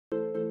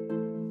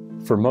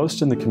For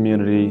most in the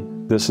community,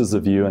 this is the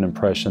view and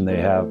impression they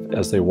have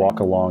as they walk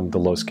along the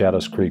Los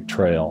Gatos Creek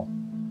Trail.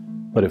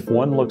 But if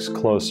one looks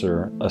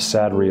closer, a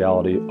sad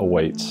reality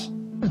awaits.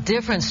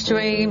 Different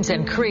streams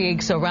and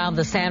creeks around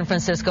the San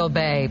Francisco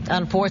Bay.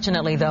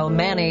 Unfortunately, though,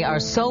 many are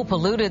so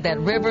polluted that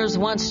rivers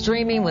once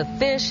streaming with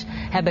fish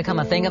have become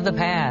a thing of the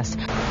past.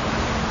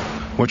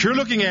 What you're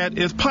looking at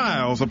is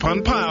piles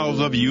upon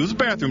piles of used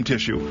bathroom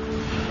tissue.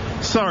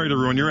 Sorry to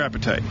ruin your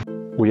appetite.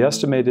 We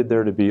estimated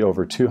there to be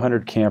over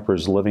 200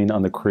 campers living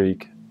on the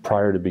creek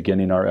prior to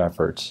beginning our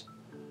efforts.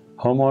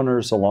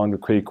 Homeowners along the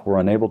creek were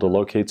unable to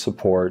locate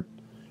support.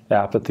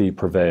 Apathy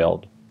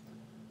prevailed.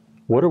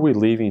 What are we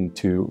leaving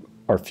to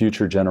our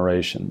future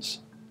generations?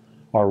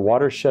 Our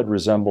watershed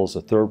resembles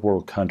a third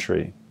world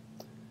country.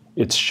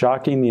 It's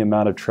shocking the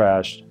amount of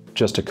trash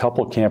just a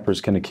couple campers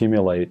can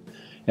accumulate,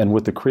 and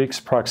with the creek's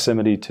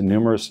proximity to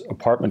numerous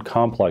apartment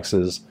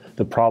complexes,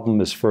 the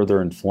problem is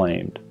further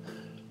inflamed.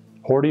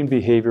 Hoarding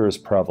behavior is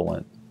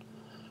prevalent.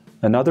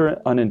 Another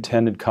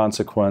unintended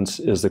consequence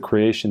is the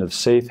creation of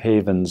safe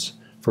havens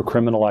for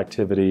criminal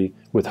activity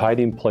with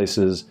hiding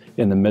places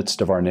in the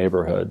midst of our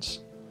neighborhoods.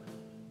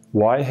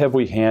 Why have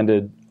we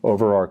handed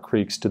over our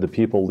creeks to the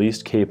people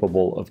least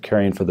capable of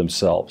caring for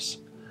themselves?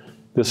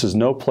 This is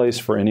no place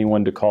for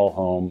anyone to call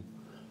home.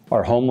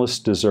 Our homeless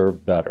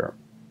deserve better.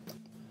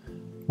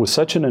 With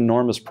such an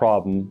enormous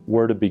problem,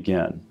 where to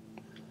begin?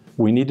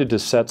 We needed to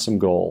set some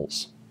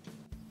goals.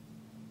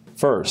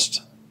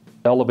 First,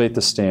 elevate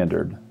the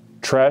standard.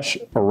 Trash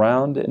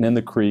around and in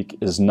the creek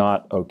is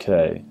not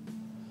okay.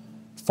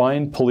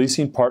 Find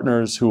policing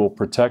partners who will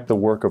protect the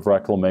work of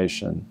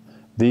reclamation.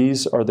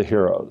 These are the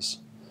heroes.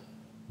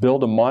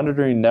 Build a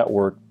monitoring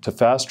network to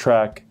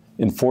fast-track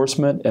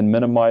enforcement and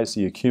minimize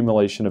the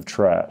accumulation of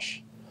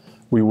trash.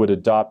 We would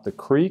adopt the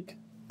creek,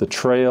 the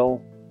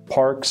trail,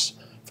 parks,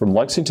 from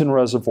Lexington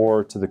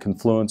Reservoir to the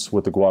confluence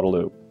with the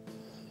Guadalupe.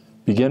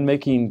 Begin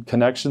making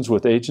connections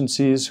with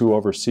agencies who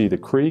oversee the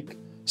creek,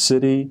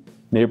 city,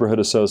 neighborhood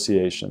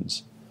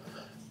associations.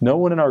 No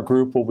one in our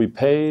group will be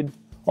paid.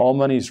 All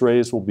monies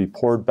raised will be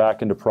poured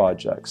back into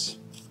projects.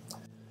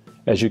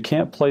 As you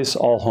can't place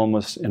all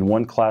homeless in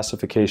one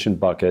classification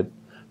bucket,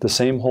 the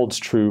same holds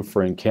true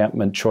for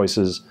encampment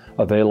choices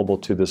available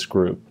to this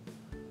group.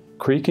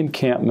 Creek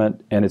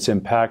encampment and its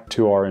impact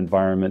to our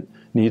environment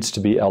needs to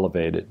be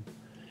elevated.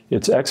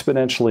 It's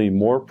exponentially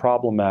more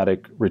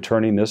problematic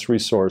returning this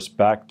resource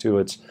back to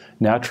its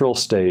natural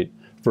state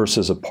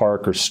versus a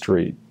park or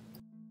street.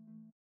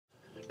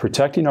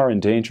 Protecting our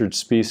endangered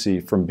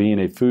species from being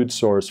a food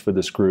source for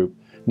this group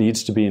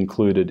needs to be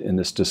included in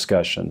this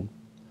discussion.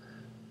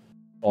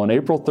 On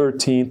April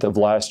 13th of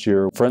last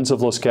year, Friends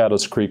of Los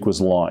Gatos Creek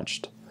was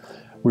launched.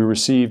 We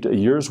received a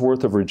year's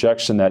worth of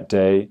rejection that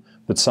day,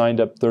 but signed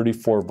up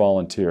 34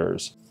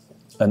 volunteers.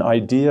 An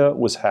idea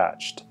was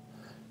hatched.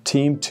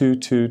 Team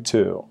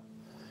 222.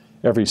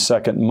 Every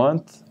second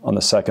month, on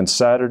the second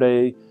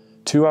Saturday,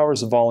 2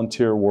 hours of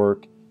volunteer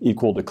work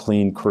equaled a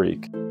clean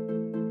creek.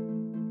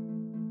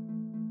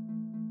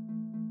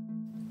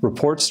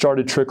 Reports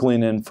started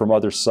trickling in from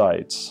other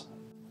sites.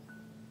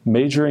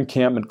 Major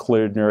encampment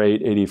cleared near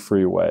 880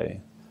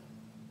 freeway.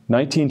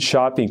 19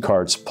 shopping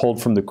carts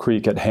pulled from the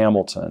creek at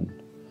Hamilton.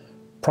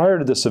 Prior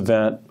to this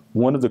event,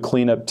 one of the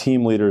cleanup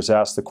team leaders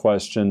asked the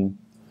question,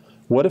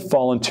 what if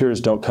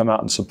volunteers don't come out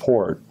and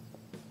support?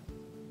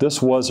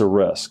 This was a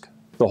risk.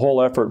 The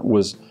whole effort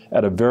was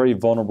at a very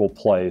vulnerable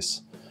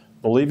place.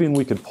 Believing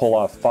we could pull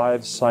off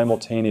 5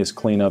 simultaneous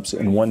cleanups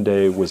in one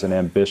day was an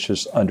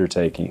ambitious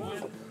undertaking.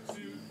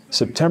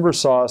 September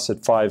saw us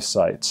at 5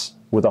 sites,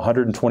 with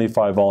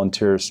 125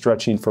 volunteers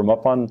stretching from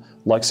up on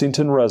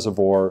Lexington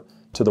Reservoir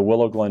to the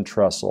Willow Glen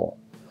Trestle.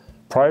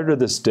 Prior to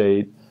this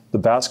date, the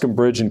Bascom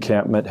Bridge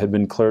encampment had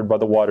been cleared by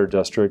the Water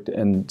District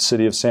and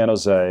City of San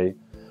Jose.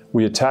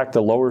 We attacked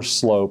the lower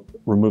slope,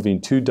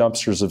 removing 2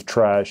 dumpsters of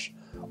trash,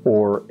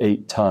 or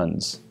 8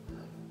 tons.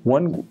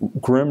 One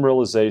grim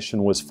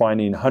realization was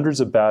finding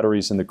hundreds of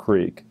batteries in the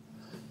creek.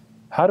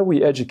 How do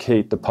we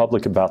educate the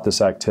public about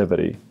this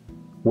activity?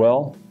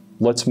 Well,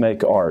 let's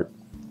make art.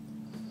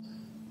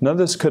 None of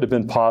this could have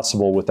been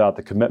possible without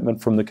the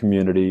commitment from the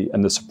community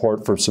and the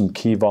support from some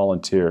key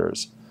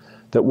volunteers.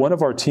 That one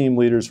of our team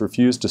leaders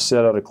refused to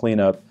set out a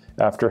cleanup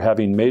after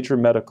having major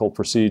medical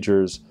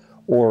procedures,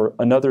 or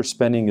another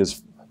spending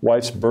his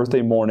wife's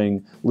birthday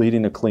morning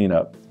leading a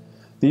cleanup.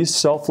 These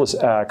selfless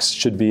acts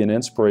should be an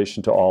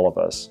inspiration to all of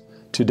us.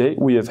 To date,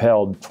 we have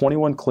held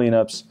 21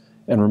 cleanups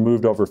and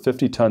removed over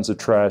 50 tons of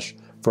trash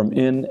from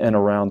in and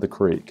around the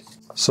creek.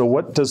 So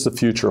what does the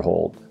future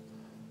hold?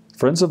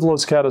 Friends of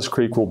Los Gatos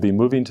Creek will be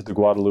moving to the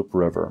Guadalupe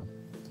River,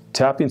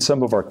 tapping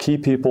some of our key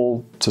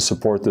people to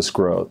support this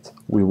growth.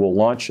 We will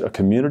launch a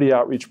community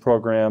outreach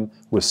program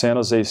with San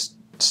Jose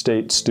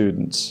State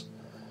students.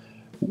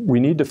 We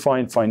need to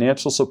find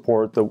financial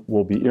support that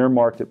will be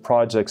earmarked at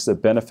projects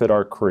that benefit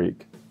our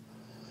creek.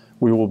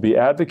 We will be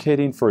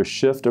advocating for a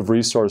shift of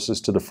resources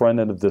to the front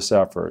end of this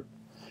effort.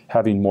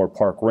 Having more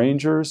park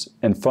rangers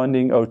and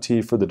funding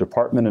OT for the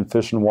Department of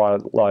Fish and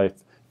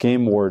Wildlife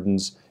game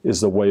wardens is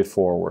the way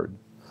forward.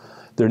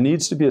 There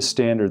needs to be a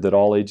standard that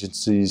all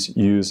agencies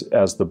use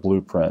as the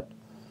blueprint.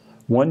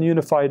 One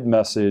unified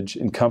message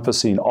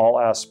encompassing all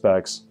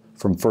aspects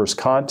from first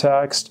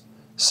contacts,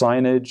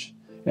 signage,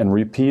 and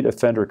repeat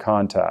offender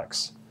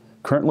contacts.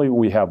 Currently,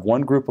 we have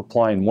one group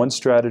applying one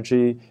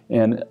strategy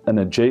and an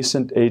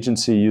adjacent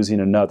agency using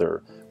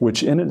another,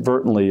 which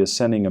inadvertently is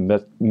sending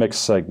a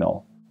mixed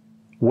signal.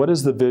 What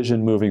is the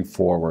vision moving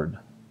forward?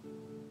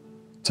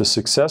 To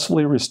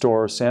successfully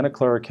restore Santa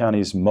Clara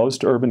County's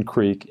most urban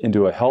creek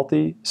into a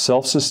healthy,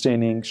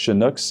 self-sustaining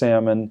Chinook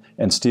salmon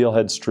and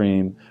steelhead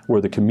stream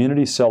where the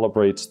community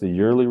celebrates the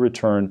yearly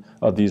return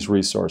of these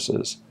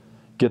resources.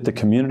 Get the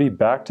community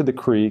back to the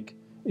creek,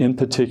 in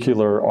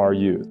particular our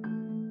youth.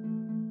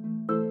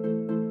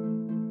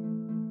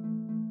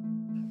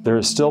 There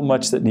is still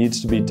much that needs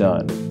to be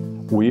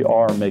done. We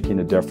are making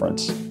a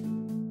difference.